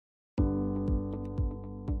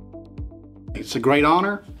It's a great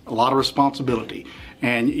honor, a lot of responsibility.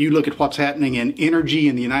 And you look at what's happening in energy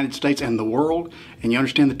in the United States and the world, and you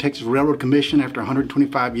understand the Texas Railroad Commission after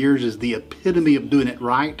 125 years is the epitome of doing it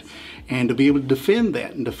right. And to be able to defend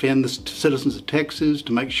that and defend the citizens of Texas,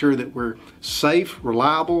 to make sure that we're safe,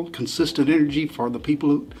 reliable, consistent energy for the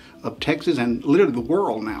people of Texas and literally the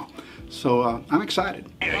world now. So I'm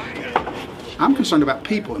excited. I'm concerned about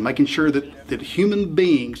people and making sure that human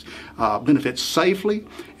beings benefit safely,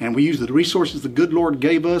 and we use the resources the good Lord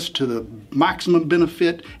gave us to the maximum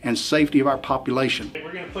benefit and safety of our population.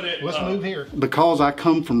 We're gonna put it. Let's move here. Because I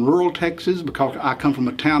come from rural Texas, because I come from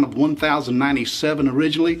a town of 1,097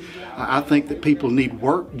 originally, I think that people need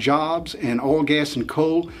work, jobs, and oil, gas, and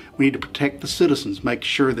coal. We need to protect the citizens, make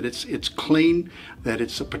sure that it's clean, that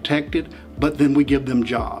it's protected, but then we give them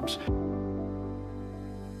jobs.